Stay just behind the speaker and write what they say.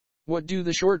What do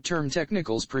the short-term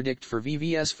technicals predict for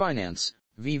VVS Finance,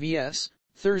 VVS,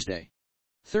 Thursday,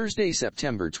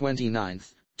 September 29,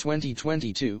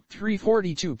 2022,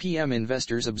 3:42 p.m.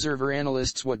 Investors Observer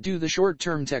Analysts. What do the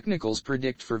short-term technicals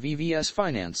predict for VVS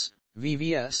Finance,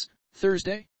 VVS,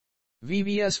 Thursday?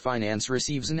 VVS Finance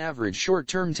receives an average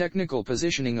short-term technical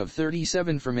positioning of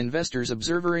 37 from Investors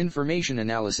Observer Information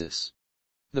Analysis.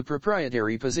 The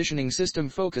proprietary positioning system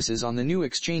focuses on the new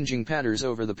exchanging patterns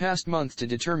over the past month to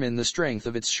determine the strength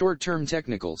of its short-term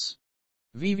technicals.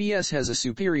 VVS has a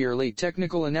superior late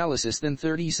technical analysis than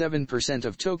 37%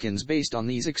 of tokens based on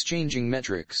these exchanging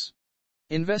metrics.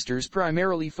 Investors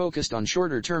primarily focused on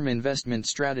shorter-term investment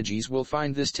strategies will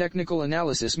find this technical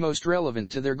analysis most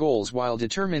relevant to their goals while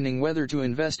determining whether to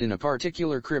invest in a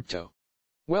particular crypto.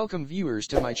 Welcome viewers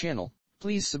to my channel.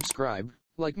 Please subscribe,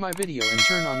 like my video and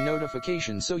turn on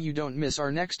notifications so you don't miss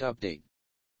our next update.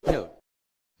 Note: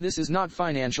 this is not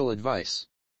financial advice.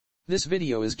 This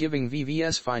video is giving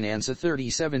VVS Finance a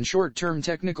 37 short-term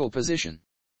technical position.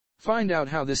 Find out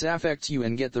how this affects you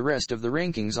and get the rest of the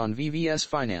rankings on VVS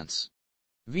Finance.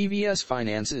 VVS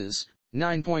Finance is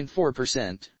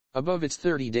 9.4% above its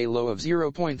 30-day low of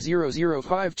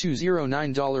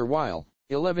 $0.005209 while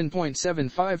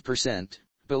 11.75%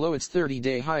 below its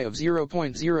 30-day high of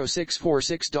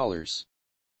 $0.0646.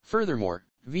 Furthermore,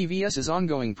 VVS's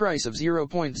ongoing price of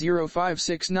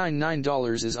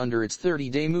 $0.05699 is under its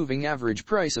 30-day moving average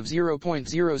price of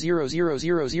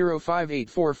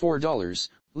 $0.00005844,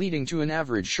 leading to an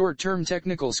average short-term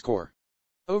technical score.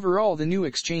 Overall, the new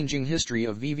exchanging history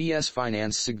of VVS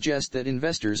Finance suggests that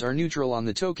investors are neutral on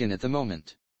the token at the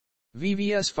moment.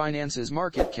 VVS Finance's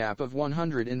market cap of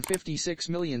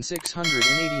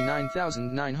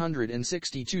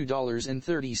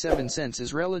 $156,689,962.37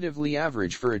 is relatively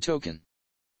average for a token.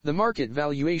 The market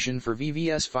valuation for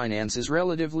VVS Finance is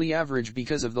relatively average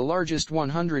because of the largest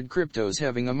 100 cryptos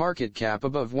having a market cap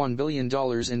above $1 billion,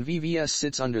 and VVS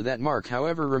sits under that mark,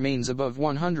 however remains above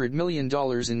 $100 million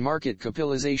in market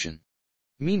capitalization.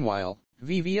 Meanwhile,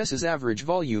 VVS's average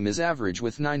volume is average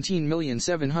with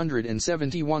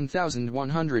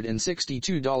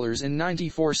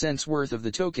 $19,771,162.94 worth of the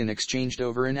token exchanged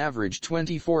over an average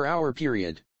 24-hour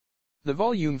period. The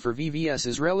volume for VVS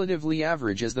is relatively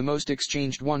average as the most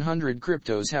exchanged 100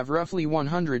 cryptos have roughly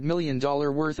 $100 million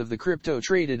worth of the crypto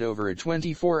traded over a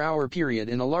 24-hour period,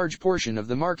 and a large portion of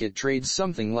the market trades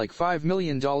something like $5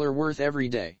 million worth every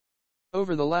day.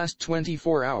 Over the last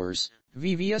 24 hours,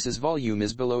 VVS's volume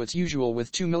is below its usual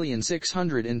with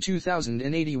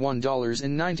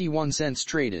 $2,602,081.91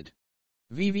 traded.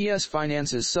 VVS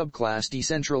Finance's subclass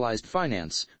Decentralized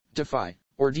Finance, DeFi,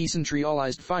 or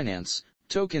Decentralized Finance,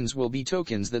 tokens will be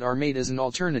tokens that are made as an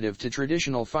alternative to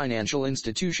traditional financial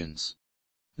institutions.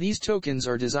 These tokens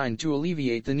are designed to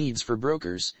alleviate the needs for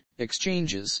brokers,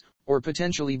 exchanges, or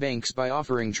potentially banks by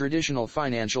offering traditional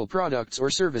financial products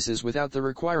or services without the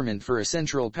requirement for a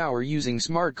central power using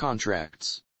smart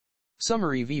contracts.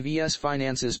 Summary: VVS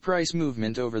Finance's price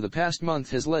movement over the past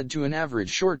month has led to an average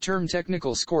short-term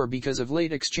technical score because of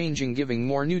late exchanging, giving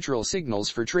more neutral signals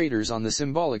for traders on the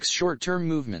symbolic short-term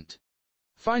movement.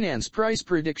 Finance price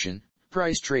prediction: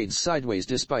 price trades sideways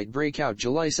despite breakout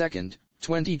July 2,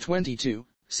 2022,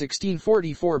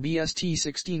 1644 BST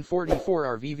 1644.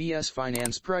 Our VVS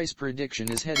Finance price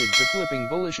prediction is headed to flipping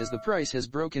bullish as the price has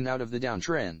broken out of the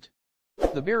downtrend.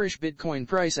 The bearish Bitcoin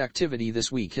price activity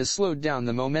this week has slowed down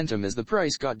the momentum as the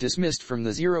price got dismissed from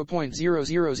the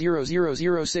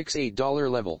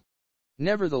 $0.000068 level.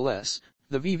 Nevertheless,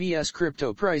 the VVS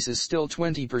crypto price is still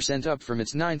 20% up from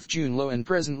its 9th June low and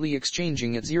presently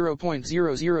exchanging at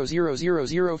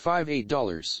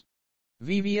 $0.000058.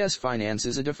 VVS Finance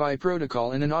is a DeFi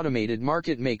protocol and an automated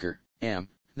market maker, AM,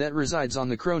 that resides on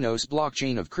the Cronos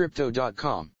blockchain of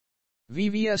Crypto.com.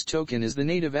 VVS token is the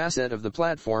native asset of the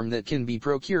platform that can be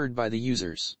procured by the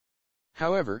users.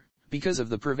 However, because of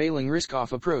the prevailing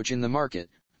risk-off approach in the market,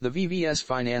 the VVS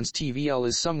Finance TVL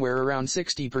is somewhere around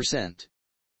 60%.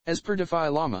 As per DeFi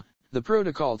Llama, the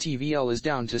protocol TVL is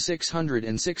down to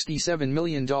 $667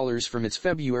 million from its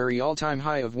February all-time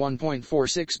high of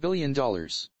 $1.46 billion.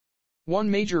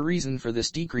 One major reason for this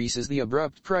decrease is the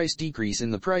abrupt price decrease in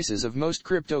the prices of most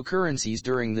cryptocurrencies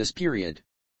during this period.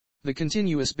 The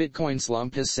continuous Bitcoin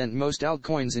slump has sent most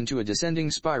altcoins into a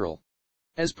descending spiral.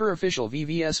 As per official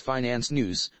VVS Finance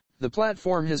news, the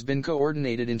platform has been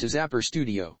coordinated into Zapper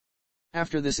Studio.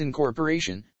 After this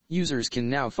incorporation, users can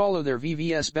now follow their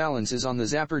VVS balances on the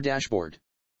Zapper dashboard.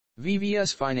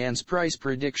 VVS Finance price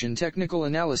prediction: technical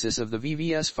analysis of the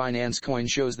VVS Finance coin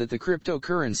shows that the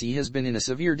cryptocurrency has been in a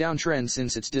severe downtrend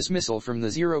since its dismissal from the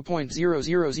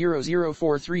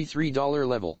 $0.00000433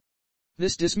 level.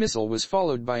 This dismissal was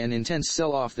followed by an intense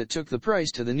sell-off that took the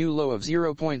price to the new low of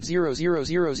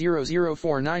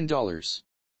 $0.00000049.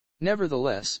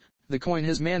 Nevertheless, the coin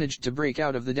has managed to break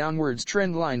out of the downwards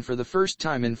trend line for the first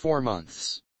time in 4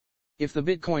 months. If the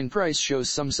Bitcoin price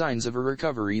shows some signs of a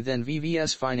recovery, then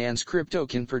VVS Finance crypto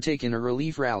can partake in a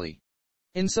relief rally.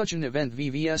 In such an event,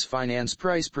 VVS Finance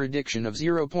price prediction of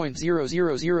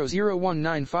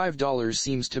 $0.00000195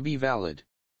 seems to be valid.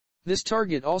 This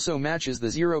target also matches the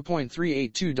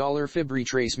 $0.382 Fib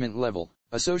retracement level,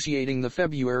 associating the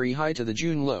February high to the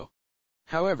June low.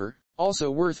 However, also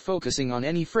worth focusing on,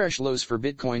 any fresh lows for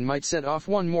Bitcoin might set off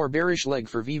one more bearish leg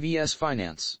for VVS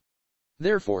Finance.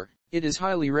 Therefore, it is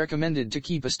highly recommended to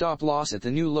keep a stop loss at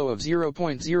the new low of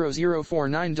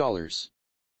 $0.0049.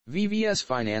 VVS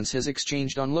Finance has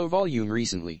exchanged on low volume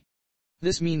recently.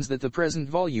 This means that the present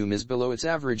volume is below its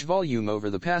average volume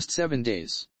over the past 7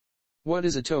 days. What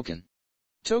is a token?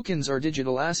 Tokens are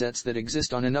digital assets that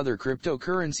exist on another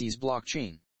cryptocurrency's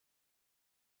blockchain.